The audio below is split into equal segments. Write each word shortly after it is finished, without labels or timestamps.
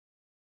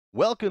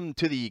Welcome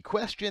to the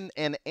question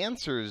and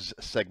answers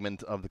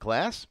segment of the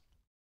class.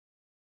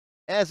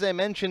 As I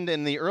mentioned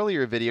in the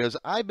earlier videos,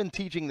 I've been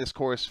teaching this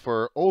course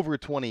for over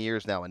 20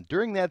 years now, and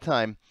during that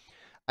time,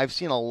 I've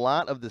seen a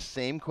lot of the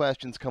same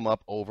questions come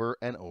up over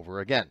and over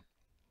again.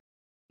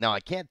 Now, I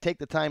can't take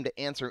the time to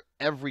answer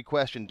every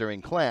question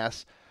during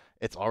class.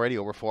 It's already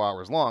over 4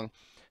 hours long.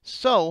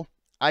 So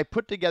I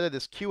put together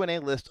this Q&A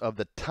list of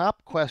the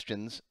top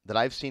questions that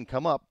I've seen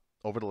come up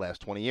over the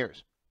last 20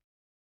 years.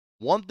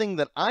 One thing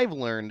that I've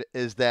learned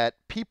is that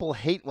people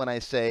hate when I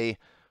say,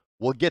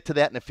 we'll get to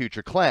that in a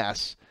future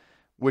class,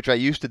 which I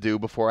used to do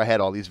before I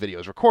had all these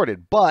videos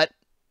recorded. But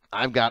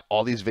I've got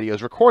all these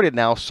videos recorded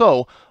now,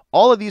 so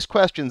all of these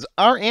questions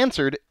are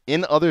answered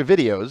in other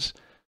videos.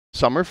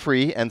 Some are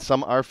free and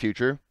some are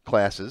future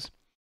classes.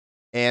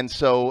 And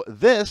so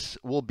this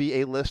will be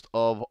a list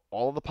of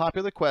all the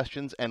popular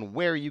questions and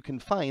where you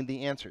can find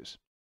the answers.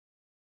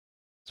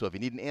 So if you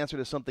need an answer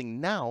to something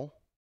now,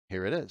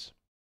 here it is.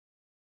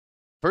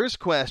 First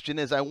question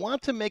is, I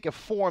want to make a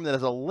form that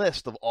has a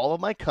list of all of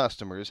my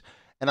customers,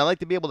 and I like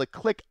to be able to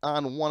click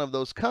on one of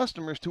those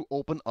customers to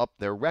open up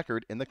their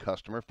record in the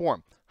customer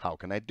form. How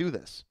can I do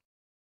this?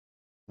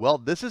 Well,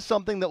 this is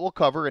something that we'll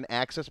cover in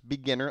Access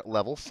Beginner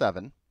Level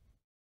 7.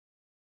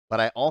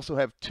 But I also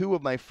have two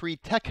of my free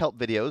tech help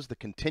videos, the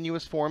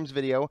continuous forms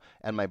video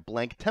and my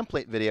blank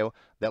template video,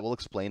 that will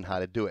explain how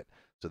to do it.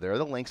 So there are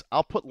the links.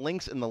 I'll put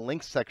links in the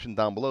links section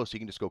down below so you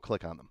can just go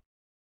click on them.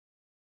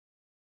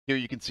 Here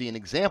you can see an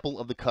example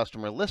of the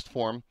customer list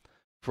form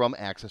from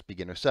Access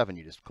Beginner 7.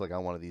 You just click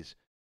on one of these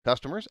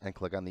customers and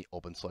click on the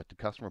Open Selected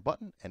Customer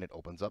button, and it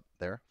opens up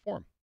their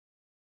form.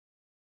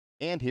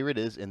 And here it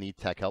is in the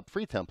Tech Help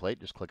free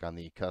template. Just click on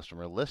the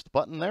Customer List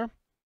button there.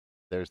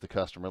 There's the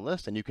customer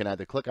list, and you can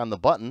either click on the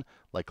button,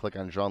 like click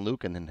on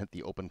Jean-Luc and then hit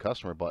the Open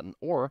Customer button,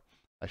 or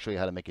I show you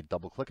how to make a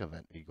double-click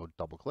event. You go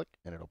double-click,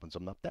 and it opens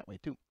them up that way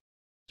too.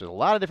 So there's a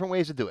lot of different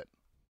ways to do it.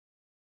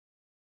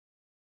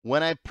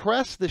 When I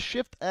press the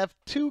Shift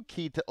F2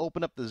 key to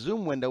open up the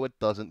Zoom window, it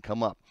doesn't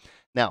come up.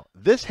 Now,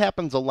 this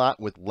happens a lot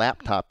with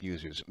laptop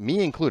users,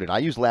 me included. I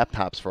use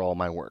laptops for all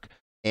my work.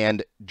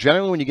 And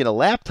generally, when you get a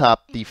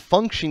laptop, the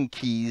function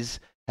keys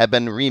have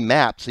been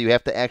remapped, so you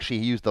have to actually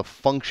use the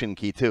function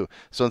key too.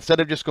 So instead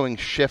of just going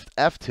Shift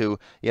F2,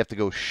 you have to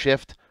go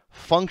Shift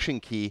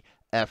function key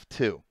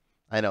F2.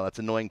 I know, that's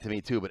annoying to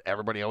me too, but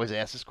everybody always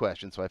asks this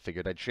question, so I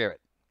figured I'd share it.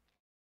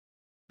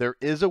 There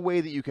is a way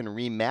that you can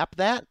remap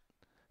that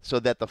so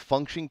that the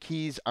function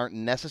keys aren't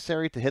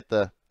necessary to hit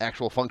the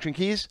actual function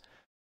keys.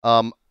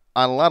 On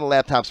a lot of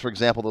laptops, for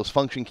example, those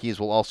function keys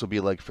will also be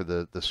like for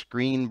the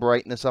screen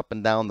brightness up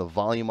and down, the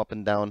volume up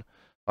and down.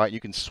 All right, you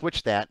can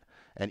switch that,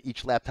 and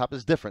each laptop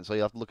is different, so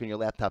you'll have to look in your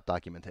laptop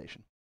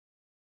documentation.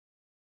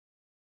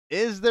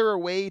 Is there a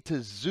way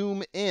to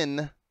zoom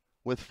in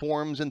with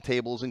forms and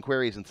tables and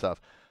queries and stuff?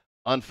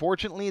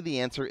 Unfortunately, the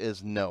answer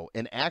is no.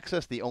 In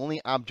Access, the only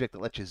object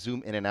that lets you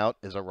zoom in and out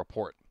is a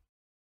report.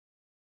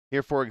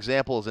 Here, for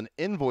example, is an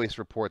invoice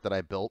report that I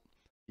built.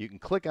 You can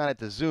click on it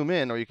to zoom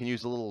in, or you can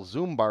use the little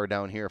zoom bar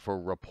down here for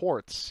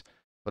reports.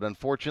 But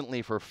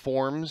unfortunately, for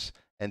forms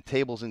and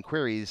tables and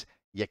queries,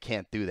 you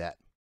can't do that.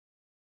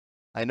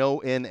 I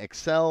know in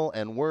Excel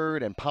and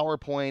Word and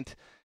PowerPoint,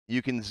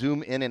 you can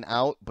zoom in and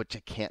out, but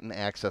you can't in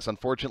Access.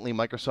 Unfortunately,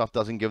 Microsoft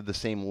doesn't give the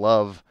same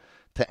love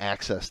to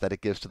Access that it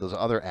gives to those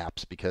other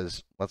apps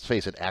because, let's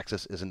face it,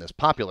 Access isn't as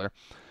popular.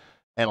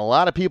 And a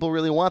lot of people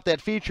really want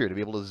that feature, to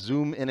be able to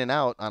zoom in and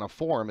out on a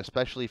form,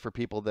 especially for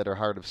people that are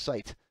hard of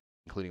sight,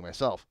 including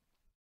myself.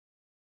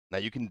 Now,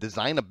 you can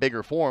design a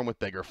bigger form with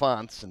bigger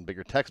fonts and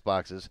bigger text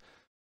boxes,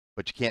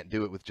 but you can't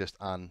do it with just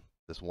on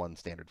this one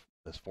standard,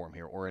 this form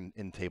here, or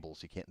in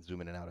tables. You can't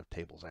zoom in and out of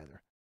tables either.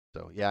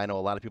 So, yeah, I know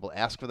a lot of people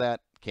ask for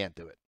that. Can't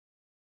do it.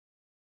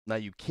 Now,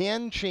 you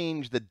can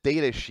change the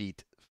data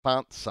sheet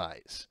font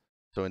size.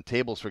 So in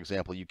tables, for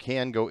example, you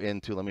can go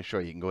into, let me show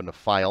you, you can go into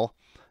File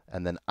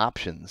and then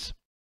Options.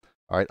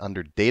 All right,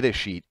 under Data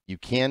Sheet, you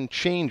can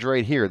change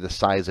right here the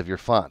size of your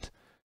font.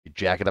 You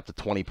jack it up to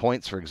 20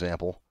 points, for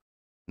example.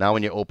 Now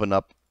when you open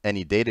up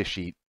any data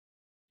sheet,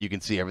 you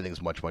can see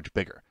everything's much, much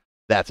bigger.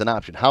 That's an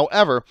option.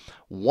 However,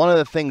 one of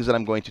the things that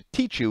I'm going to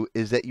teach you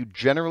is that you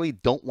generally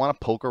don't want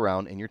to poke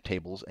around in your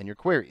tables and your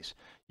queries.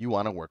 You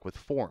want to work with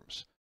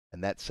forms,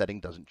 and that setting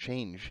doesn't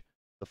change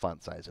the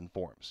font size in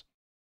forms.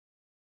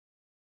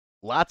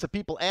 Lots of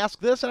people ask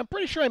this, and I'm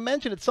pretty sure I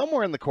mentioned it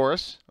somewhere in the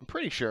course. I'm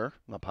pretty sure,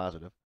 I'm not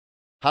positive.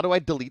 How do I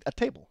delete a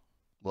table?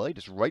 Well, you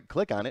just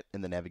right-click on it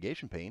in the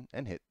navigation pane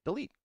and hit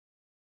delete.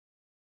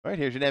 All right,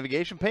 here's your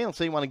navigation pane. Let's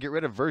say you want to get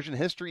rid of version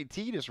history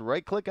T. Just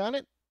right-click on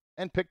it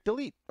and pick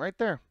delete right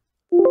there.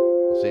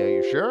 We'll say,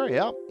 are you sure?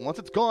 Yeah. Once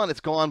it's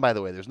gone, by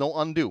the way. There's no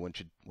undo.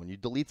 When you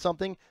delete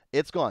something,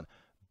 it's gone.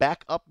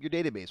 Back up your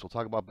database. We'll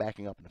talk about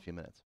backing up in a few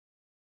minutes.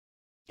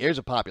 Here's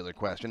a popular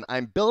question.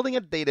 I'm building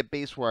a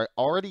database where I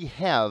already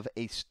have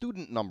a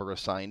student number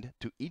assigned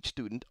to each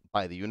student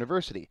by the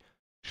university.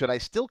 Should I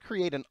still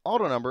create an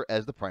auto number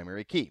as the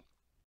primary key?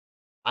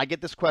 I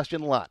get this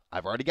question a lot.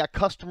 I've already got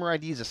customer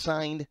IDs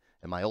assigned,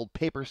 in my old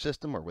paper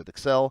system or with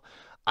Excel.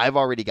 I've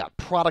already got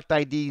product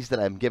IDs that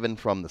I'm given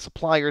from the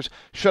suppliers.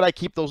 Should I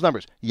keep those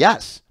numbers?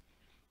 Yes,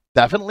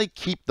 definitely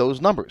keep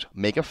those numbers.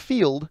 Make a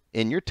field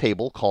in your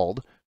table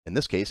called, in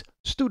this case,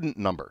 student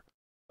number,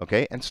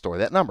 okay, and store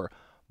that number.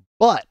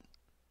 But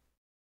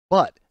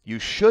you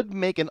should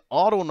make an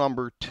auto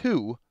number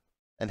too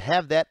and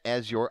have that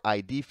as your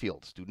ID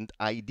field, student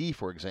ID,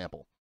 for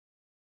example.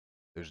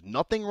 There's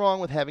nothing wrong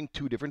with having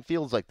two different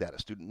fields like that, a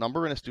student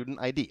number and a student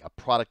ID, a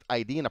product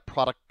ID and a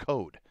product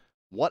code,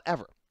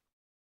 whatever.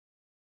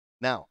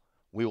 Now,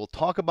 we will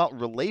talk about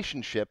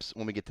relationships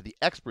when we get to the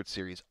expert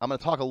series. I'm going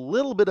to talk a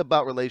little bit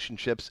about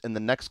relationships in the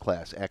next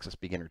class, Access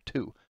Beginner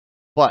 2.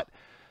 But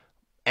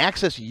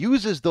Access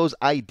uses those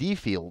ID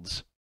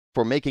fields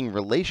for making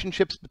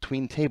relationships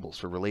between tables,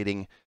 for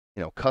relating,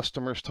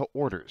 customers to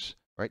orders,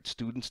 right?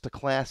 Students to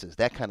classes,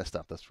 that kind of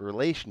stuff. That's for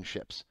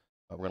relationships.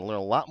 We're going to learn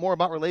a lot more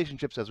about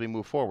relationships as we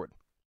move forward.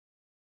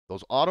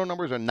 Those auto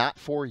numbers are not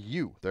for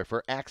you. They're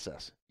for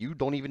Access. You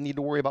don't even need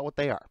to worry about what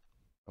they are.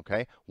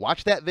 Okay?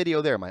 Watch that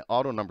video there, my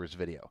auto numbers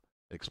video.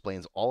 It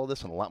explains all of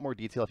this in a lot more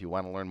detail if you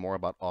want to learn more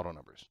about auto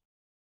numbers.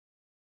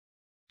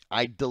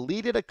 I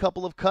deleted a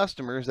couple of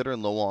customers that are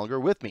no longer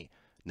with me.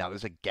 Now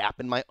there's a gap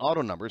in my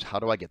auto numbers. How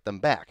do I get them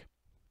back?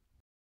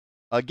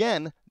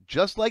 Again,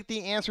 just like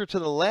the answer to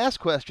the last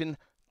question,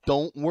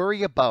 don't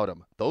worry about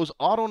them. Those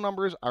auto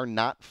numbers are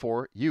not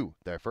for you.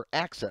 They're for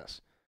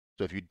Access.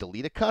 So if you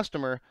delete a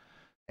customer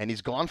and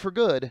he's gone for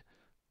good,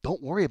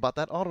 don't worry about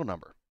that auto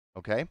number,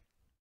 okay?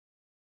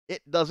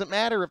 It doesn't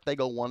matter if they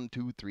go 1,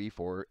 2, 3,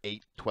 4,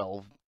 8,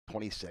 12,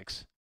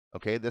 26,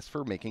 okay? That's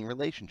for making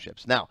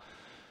relationships. Now,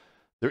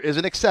 there is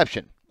an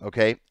exception,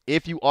 okay?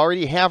 If you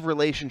already have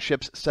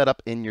relationships set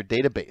up in your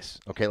database,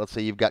 okay? Let's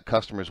say you've got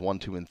customers 1,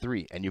 2, and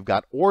 3, and you've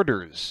got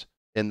orders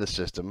in the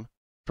system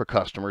for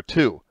customer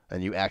 2,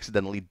 and you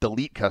accidentally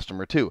delete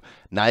customer 2.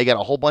 Now you got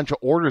a whole bunch of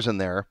orders in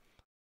there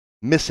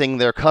missing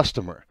their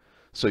customer.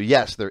 So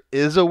yes, there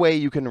is a way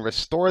you can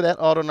restore that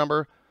auto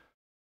number.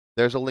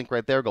 There's a link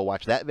right there. Go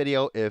watch that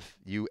video if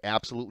you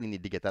absolutely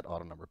need to get that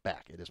auto number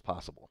back. It is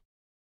possible.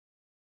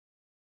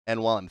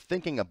 And while I'm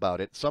thinking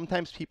about it,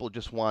 sometimes people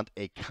just want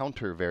a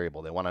counter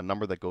variable. They want a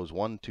number that goes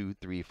 1, 2,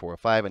 3, 4,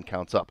 5 and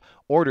counts up.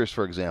 Orders,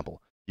 for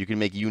example. You can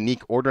make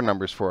unique order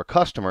numbers for a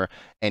customer,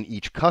 and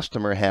each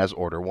customer has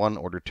order 1,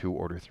 order 2,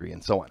 order 3,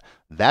 and so on.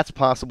 That's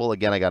possible.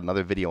 Again, I got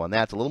another video on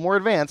that. It's a little more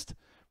advanced,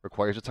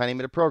 requires a tiny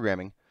bit of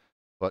programming,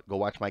 but go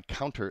watch my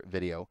counter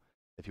video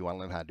if you want to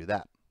learn how to do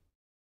that.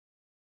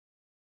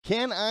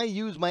 Can I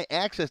use my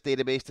Access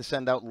database to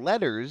send out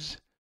letters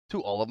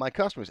to all of my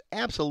customers?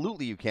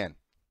 Absolutely you can.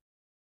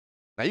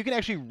 Now you can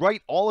actually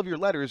write all of your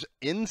letters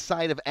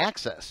inside of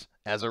Access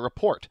as a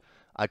report.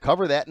 I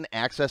cover that in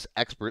Access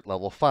Expert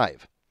Level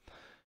 5.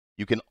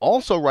 You can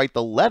also write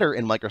the letter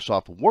in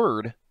Microsoft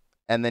Word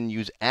and then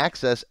use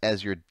Access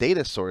as your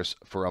data source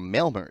for a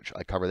mail merge.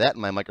 I cover that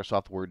in my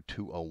Microsoft Word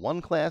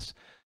 201 class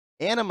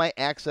and in my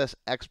Access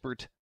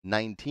Expert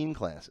 19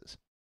 classes.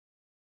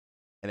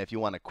 And if you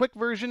want a quick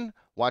version,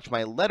 watch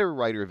my letter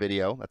writer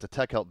video. That's a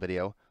tech help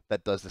video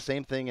that does the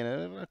same thing in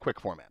a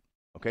quick format.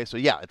 Okay, so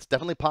yeah, it's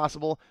definitely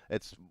possible.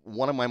 It's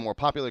one of my more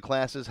popular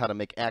classes, how to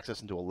make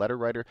Access into a letter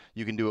writer.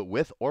 You can do it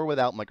with or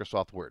without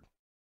Microsoft Word.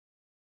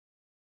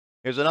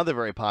 Here's another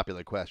very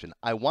popular question.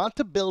 I want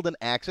to build an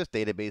Access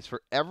database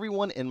for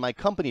everyone in my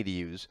company to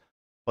use,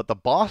 but the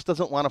boss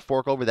doesn't want to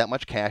fork over that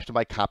much cash to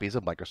buy copies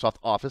of Microsoft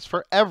Office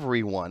for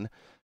everyone,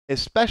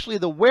 especially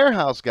the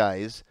warehouse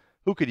guys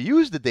who could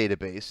use the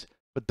database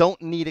but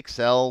don't need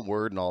Excel,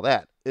 Word, and all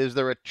that. Is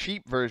there a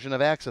cheap version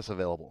of Access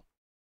available?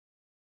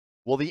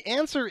 Well, the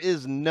answer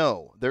is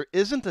no. There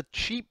isn't a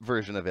cheap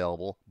version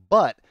available,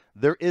 but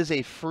there is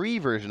a free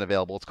version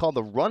available. It's called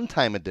the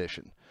Runtime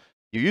Edition.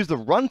 You use the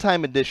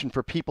Runtime Edition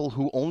for people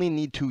who only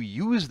need to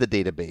use the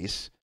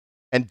database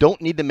and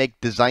don't need to make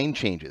design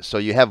changes. So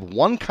you have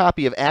one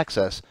copy of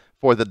Access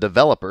for the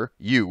developer,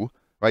 you,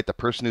 right, the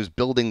person who's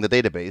building the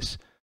database,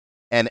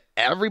 and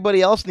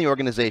everybody else in the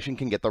organization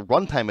can get the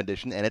Runtime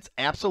Edition, and it's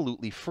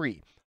absolutely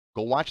free.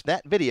 Go watch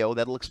that video.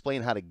 That'll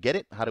explain how to get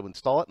it, how to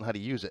install it, and how to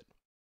use it.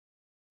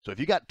 So if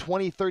you got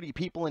 20, 30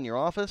 people in your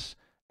office,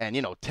 and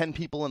 10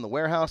 people in the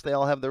warehouse, they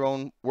all have their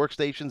own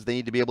workstations. They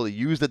need to be able to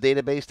use the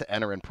database to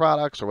enter in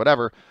products or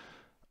whatever.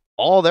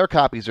 All their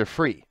copies are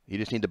free. You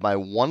just need to buy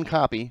one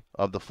copy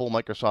of the full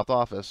Microsoft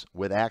Office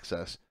with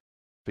Access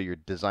for your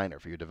designer,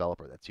 for your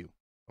developer. That's you.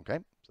 Okay?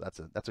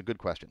 So that's a good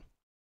question.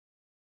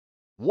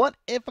 What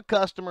if a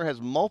customer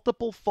has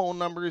multiple phone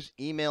numbers,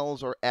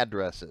 emails, or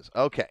addresses?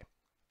 Okay.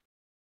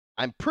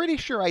 I'm pretty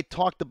sure I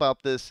talked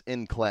about this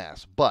in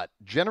class, but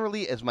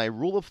generally, as my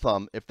rule of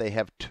thumb, if they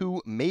have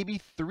 2, maybe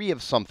 3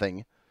 of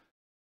something,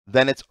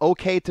 then it's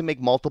okay to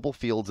make multiple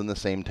fields in the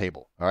same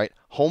table. All right?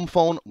 Home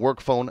phone, work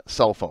phone,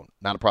 cell phone,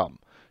 not a problem.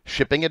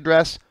 Shipping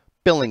address,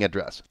 billing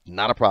address,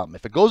 not a problem.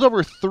 If it goes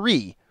over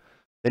 3,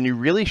 then you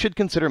really should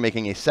consider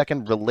making a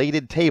second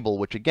related table,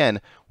 which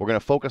again, we're going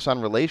to focus on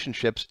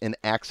relationships in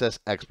Access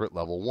Expert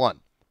Level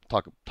 1.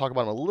 Talk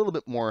about them a little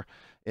bit more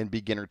in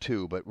Beginner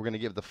 2, but we're going to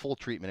give the full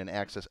treatment in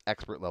Access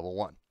Expert Level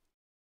 1.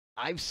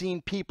 I've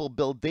seen people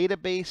build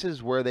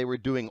databases where they were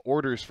doing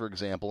orders, for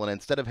example, and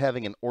instead of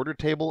having an order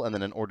table and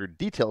then an order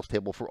details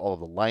table for all of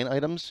the line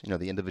items,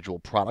 the individual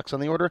products on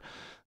the order,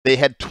 they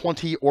had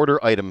 20 order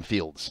item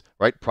fields,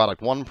 right?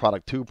 Product 1,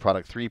 product 2,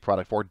 product 3,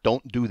 product 4.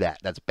 Don't do that.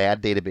 That's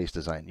bad database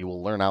design. You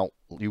will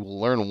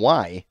learn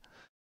why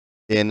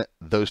in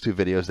those two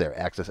videos there,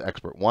 Access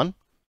Expert 1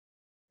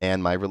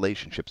 and my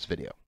relationships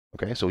video.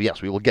 Okay, so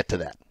yes, we will get to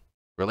that.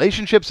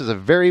 Relationships is a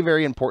very,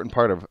 very important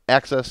part of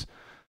Access.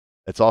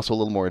 It's also a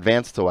little more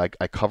advanced, so I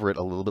cover it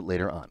a little bit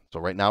later on. So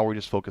right now we're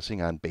just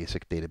focusing on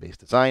basic database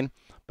design,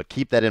 but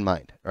keep that in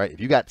mind. All right, if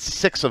you got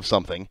 6 of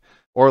something,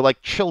 or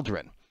like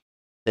children,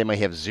 they might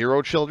have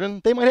 0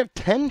 children, they might have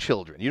 10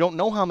 children. You don't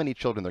know how many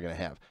children they're going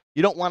to have.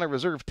 You don't want to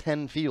reserve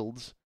 10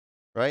 fields,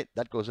 right?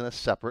 That goes in a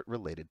separate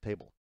related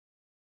table.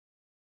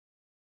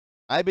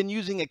 I've been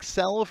using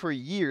Excel for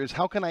years.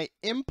 How can I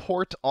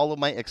import all of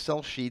my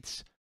Excel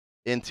sheets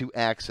into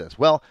Access?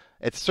 Well,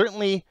 it's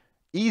certainly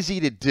easy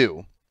to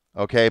do.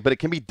 Okay, but it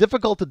can be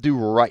difficult to do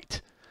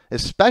right,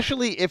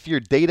 especially if your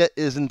data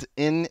isn't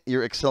in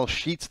your Excel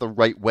sheets the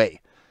right way.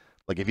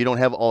 Like if you don't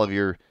have all of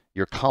your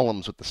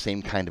columns with the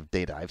same kind of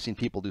data. I've seen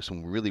people do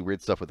some really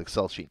weird stuff with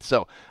Excel sheets.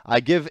 So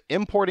I give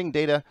importing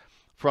data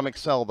from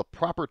Excel the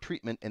proper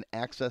treatment in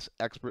Access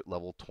Expert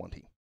Level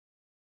 20.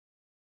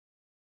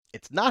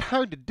 It's not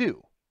hard to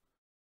do.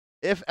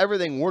 If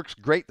everything works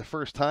great the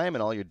first time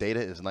and all your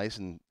data is nice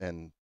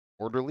and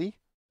orderly,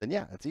 then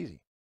yeah, it's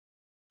easy.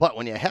 But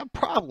when you have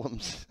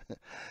problems,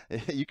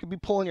 you could be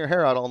pulling your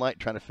hair out all night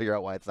trying to figure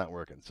out why it's not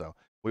working. So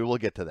we will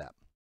get to that.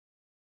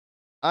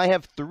 I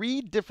have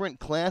 3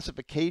 different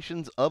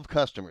classifications of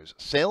customers: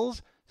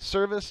 sales,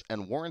 service,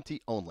 and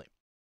warranty only.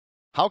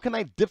 How can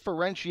I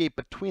differentiate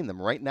between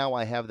them? Right now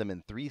I have them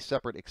in 3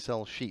 separate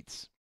Excel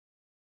sheets.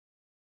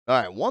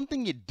 All right, one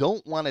thing you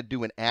don't want to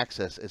do in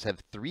Access is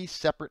have 3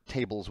 separate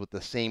tables with the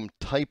same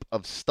type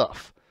of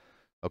stuff.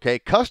 Okay,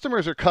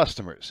 customers are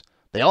customers.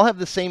 They all have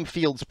the same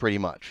fields pretty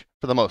much,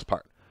 for the most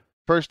part.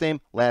 First name,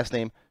 last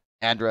name,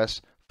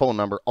 address, phone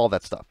number, all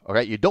that stuff.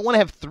 Okay, you don't want to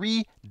have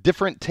 3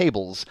 different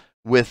tables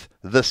with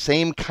the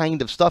same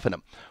kind of stuff in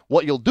them.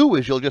 What you'll do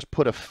is you'll just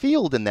put a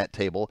field in that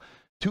table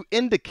to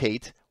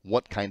indicate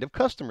what kind of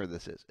customer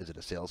this is. Is it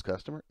a sales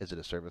customer? Is it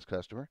a service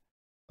customer?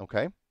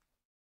 Okay.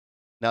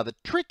 Now the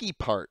tricky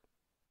part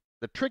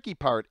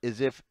is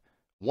if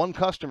one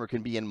customer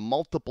can be in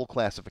multiple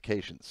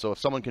classifications. So if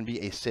someone can be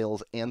a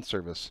sales and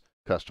service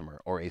customer,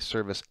 or a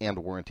service and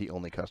warranty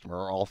only customer,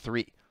 or all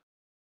 3.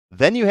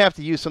 Then you have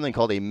to use something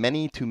called a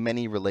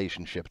many-to-many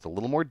relationship. It's a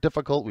little more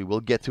difficult. We will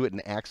get to it in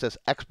Access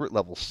Expert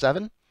Level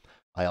 7.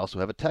 I also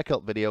have a tech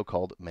help video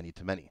called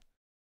many-to-many.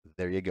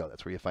 There you go.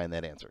 That's where you find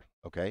that answer.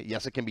 Okay.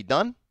 Yes, it can be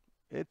done.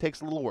 It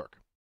takes a little work.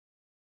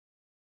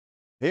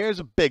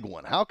 Here's a big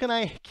one. How can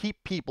I keep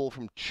people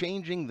from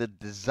changing the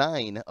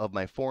design of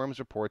my forms,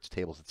 reports,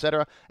 tables,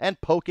 etc.,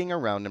 and poking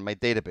around in my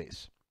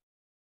database?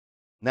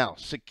 Now,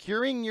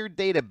 securing your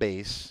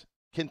database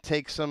can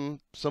take some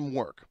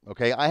work,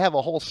 okay? I have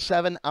a whole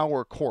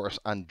 7-hour course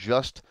on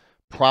just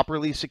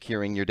properly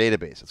securing your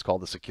database. It's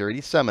called the Security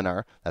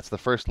Seminar. That's the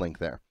first link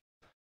there.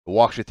 It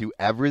walks you through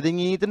everything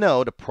you need to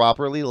know to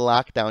properly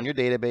lock down your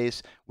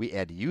database. We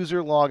add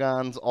user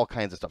logons, all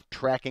kinds of stuff,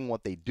 tracking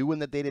what they do in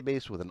the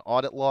database with an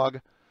audit log,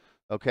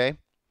 okay?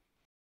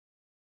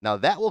 Now,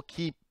 that will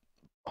keep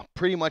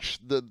pretty much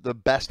the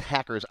best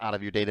hackers out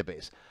of your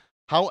database.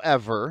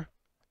 However,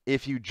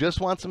 if you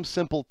just want some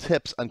simple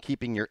tips on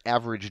keeping your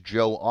average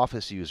Joe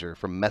office user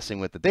from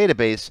messing with the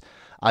database,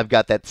 I've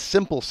got that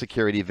simple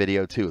security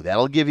video too.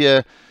 That'll give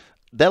you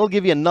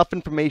enough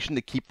information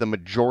to keep the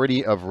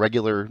majority of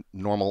regular,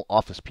 normal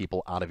office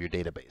people out of your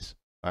database.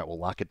 All right, we'll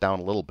lock it down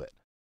a little bit.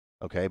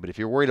 Okay, but if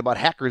you're worried about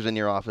hackers in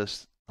your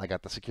office, I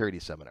got the security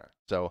seminar.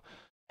 So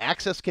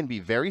Access can be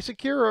very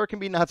secure or it can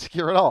be not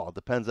secure at all. It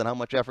depends on how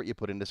much effort you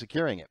put into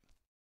securing it.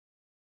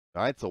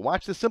 All right, so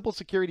watch the simple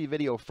security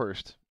video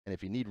first. And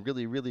if you need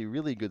really, really,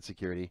 really good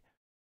security,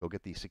 go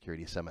get the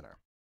security seminar.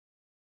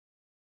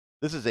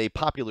 This is a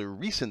popular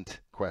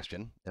recent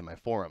question in my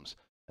forums,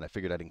 and I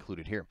figured I'd include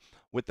it here.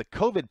 With the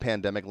COVID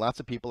pandemic, lots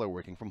of people are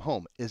working from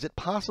home. Is it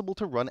possible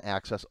to run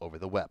Access over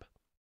the web?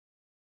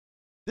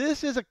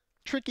 This is a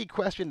tricky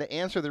question to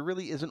answer. There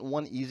really isn't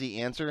one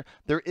easy answer.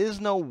 There is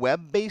no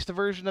web-based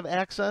version of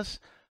Access.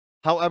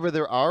 However,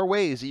 there are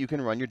ways that you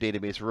can run your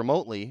database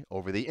remotely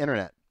over the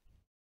internet.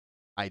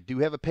 I do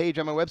have a page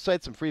on my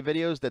website, some free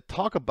videos that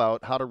talk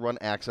about how to run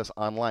Access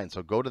online.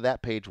 So go to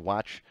that page,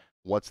 watch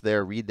what's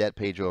there, read that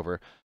page over.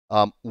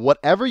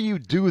 Whatever you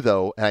do,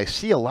 though, and I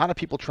see a lot of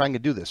people trying to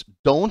do this,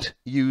 don't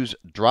use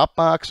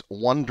Dropbox,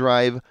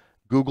 OneDrive,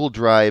 Google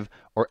Drive,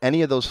 or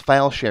any of those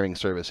file sharing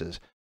services.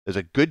 There's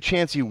a good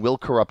chance you will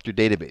corrupt your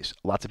database.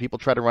 Lots of people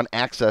try to run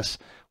Access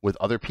with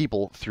other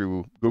people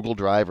through Google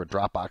Drive or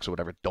Dropbox or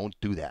whatever. Don't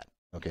do that.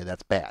 Okay,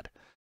 that's bad.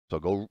 So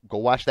go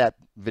watch that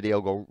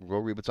video, go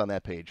read what's on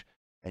that page,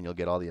 and you'll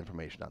get all the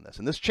information on this.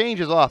 And this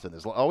changes often.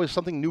 There's always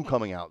something new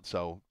coming out,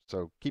 so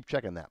keep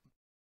checking that.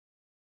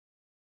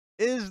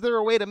 Is there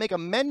a way to make a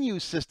menu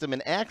system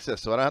in Access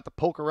so I don't have to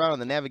poke around in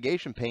the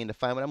navigation pane to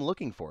find what I'm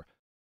looking for?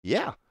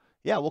 Yeah,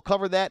 we'll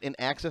cover that in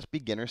Access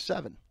Beginner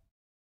 7.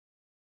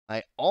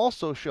 I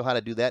also show how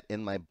to do that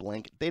in my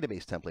blank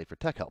database template for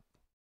Tech Help.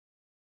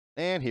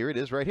 And here it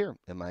is right here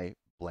in my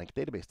blank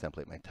database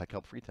template, my Tech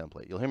Help free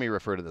template. You'll hear me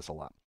refer to this a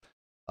lot.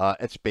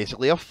 It's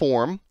basically a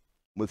form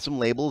with some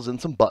labels and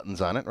some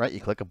buttons on it, right?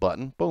 You click a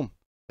button, boom,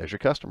 there's your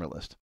customer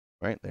list,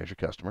 right? There's your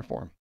customer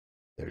form.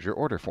 There's your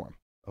order form.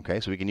 Okay,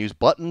 so we can use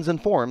buttons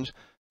and forms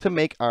to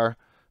make our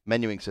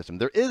menuing system.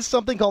 There is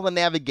something called a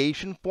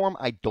navigation form.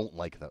 I don't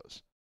like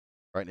those.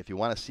 All right, and if you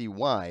want to see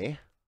why,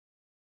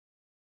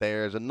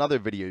 there's another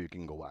video you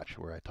can go watch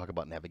where I talk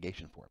about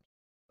navigation forms.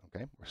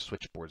 Okay, or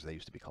switchboards they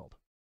used to be called.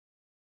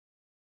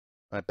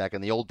 Right, back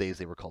in the old days,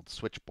 they were called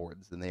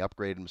switchboards. Then they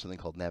upgraded them to something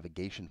called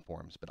navigation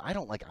forms. But I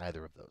don't like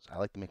either of those. I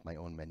like to make my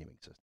own menuing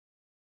system.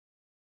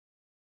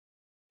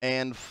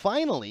 And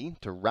finally,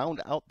 to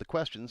round out the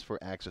questions for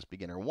Access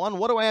Beginner 1,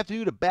 what do I have to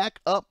do to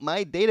back up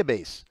my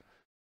database?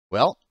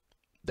 Well,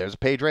 there's a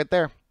page right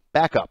there,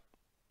 backup.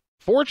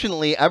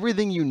 Fortunately,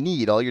 everything you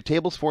need, all your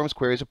tables, forms,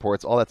 queries,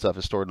 reports, all that stuff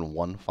is stored in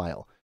one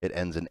file. It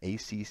ends in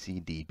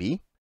ACCDB.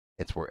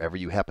 It's wherever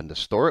you happen to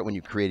store it when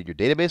you created your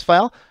database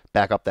file.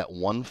 Back up that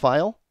one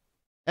file,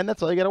 and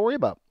that's all you got to worry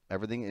about.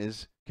 Everything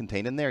is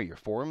contained in there. Your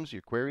forms,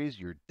 your queries,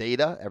 your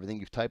data, everything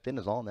you've typed in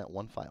is all in that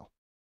one file.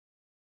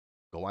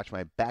 Go watch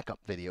my backup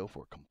video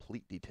for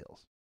complete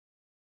details.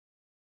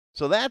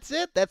 So that's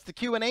it. That's the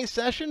Q&A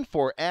session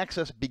for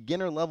Access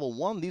Beginner Level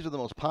 1. These are the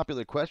most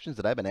popular questions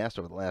that I've been asked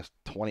over the last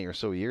 20 or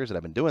so years that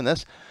I've been doing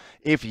this.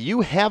 If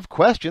you have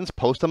questions,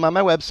 post them on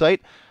my website.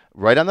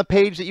 Right on the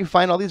page that you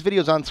find all these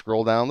videos on,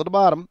 scroll down to the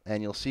bottom,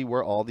 and you'll see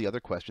where all the other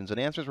questions and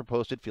answers were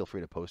posted. Feel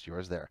free to post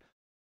yours there.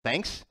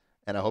 Thanks,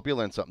 and I hope you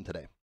learned something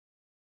today.